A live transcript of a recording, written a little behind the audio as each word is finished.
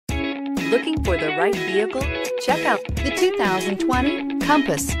Looking for the right vehicle? Check out the 2020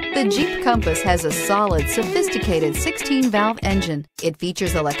 Compass. The Jeep Compass has a solid, sophisticated 16-valve engine. It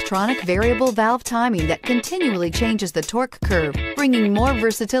features electronic variable valve timing that continually changes the torque curve, bringing more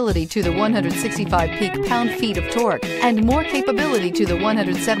versatility to the 165 peak pound-feet of torque and more capability to the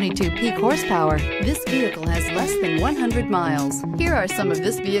 172 peak horsepower. This vehicle has less than 100 miles. Here are some of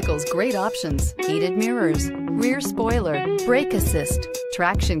this vehicle's great options: heated mirrors, rear spoiler, brake assist,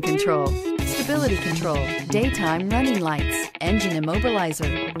 traction control, stability control, daytime running lights, engine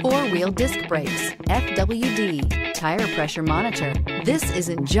immobilizer, four-wheel disc brakes, FWD, tire pressure monitor. This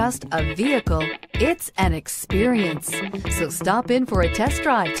isn't just a vehicle, it's an experience. So stop in for a test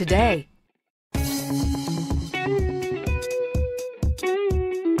drive today.